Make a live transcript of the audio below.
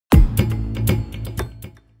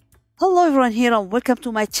Hello everyone here and welcome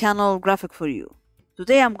to my channel Graphic for You.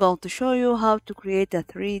 Today I'm going to show you how to create a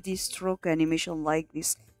 3D stroke animation like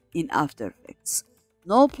this in After Effects.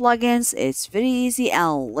 No plugins, it's very easy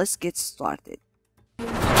and let's get started.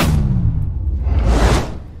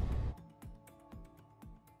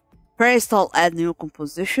 First I'll add new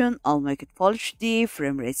composition, I'll make it Full HD,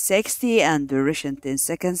 frame rate 60 and duration 10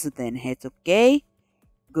 seconds, then hit OK.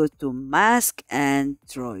 Go to mask and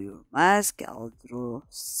draw your mask. I'll draw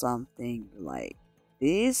something like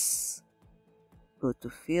this. Go to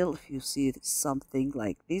fill. If you see something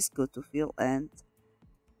like this, go to fill and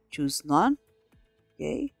choose none.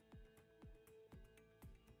 Okay.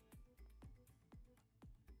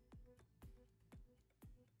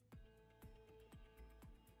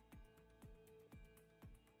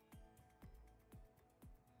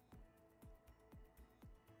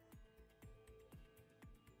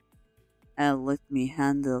 And let me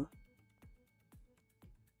handle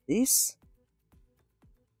this.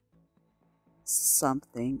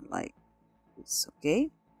 Something like this. Okay.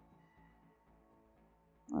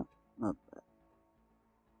 Not bad.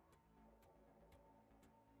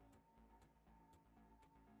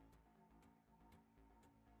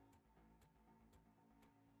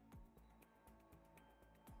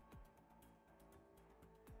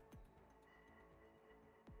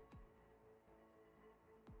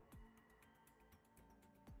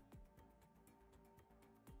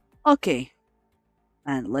 Okay.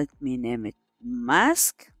 And let me name it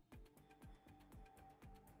mask.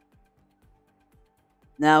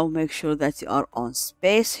 Now make sure that you are on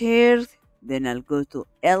space here. Then I'll go to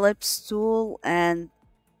ellipse tool and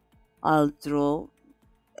I'll draw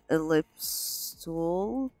ellipse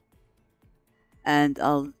tool and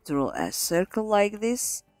I'll draw a circle like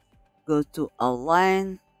this. Go to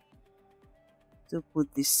align to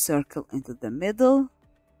put this circle into the middle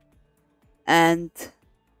and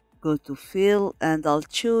go to fill and I'll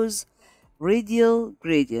choose radial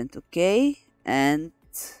gradient. Okay, and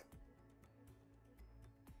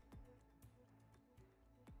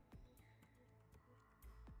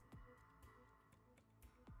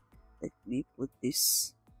let me put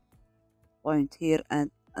this point here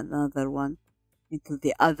and another one into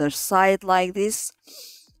the other side like this,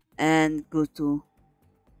 and go to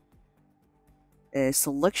a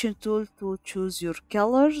selection tool to choose your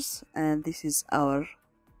colors, and this is our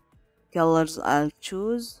colors. I'll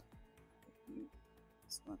choose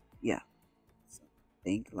this one. Yeah,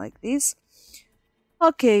 something like this.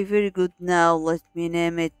 Okay, very good. Now let me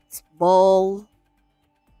name it ball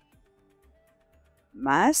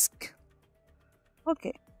mask.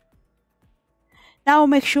 Okay. Now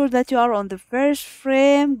make sure that you are on the first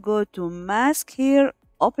frame. Go to mask here,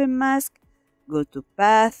 open mask, go to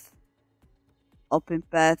path, open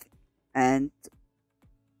path and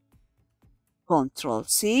Control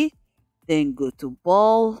C. Then go to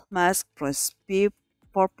ball mask, press P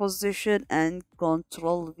for position and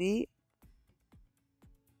Control V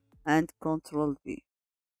and Control V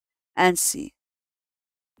and see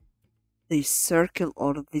this circle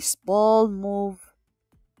or this ball move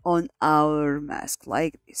on our mask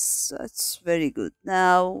like this. That's very good.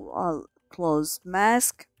 Now I'll close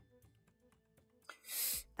mask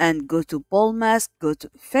and go to ball mask, go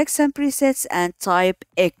to effects and presets and type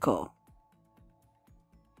echo.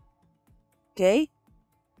 Okay,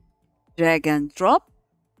 drag and drop.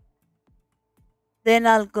 Then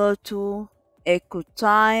I'll go to echo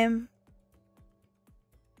time.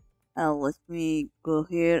 Let me go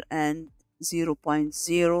here and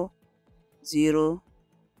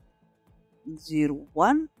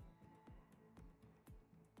 0.0001,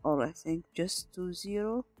 or I think just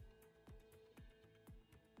 20.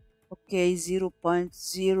 Okay,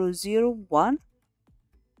 0.001.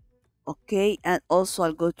 Okay, and also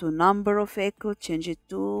I'll go to number of echo, change it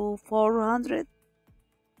to 400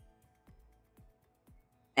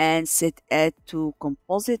 and set add to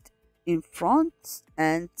composite in front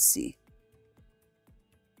and see.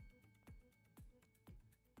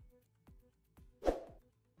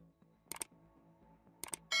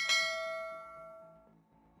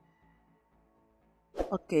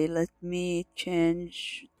 Okay, let me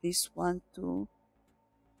change this one to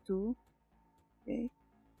 2. Okay,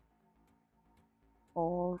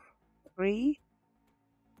 or 3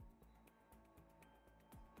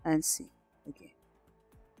 and see again.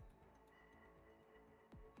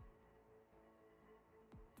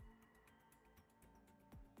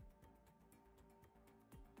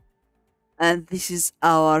 And this is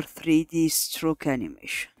our 3D stroke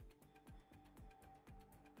animation.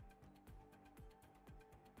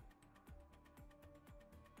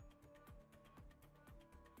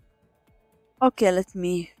 Okay, let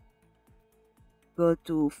me go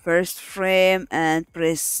to first frame and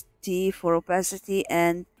press T for opacity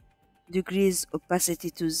and decrease opacity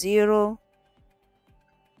to 0.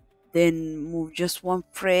 Then move just one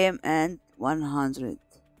frame and 100.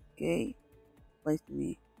 Okay, let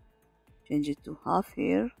me change it to half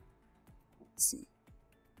here. Let's see.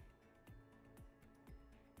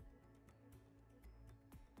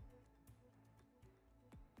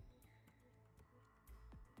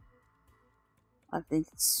 I think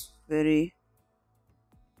it's very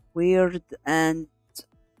weird and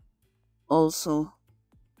also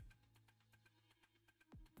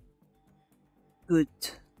good,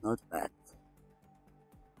 not bad.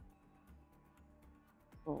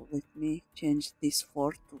 So let me change this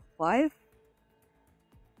 4 to 5.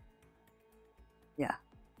 Yeah.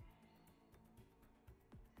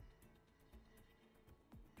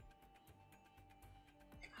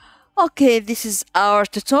 Okay, this is our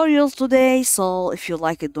tutorial today. So if you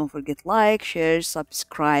like it, don't forget like, share,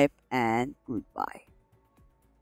 subscribe, and goodbye.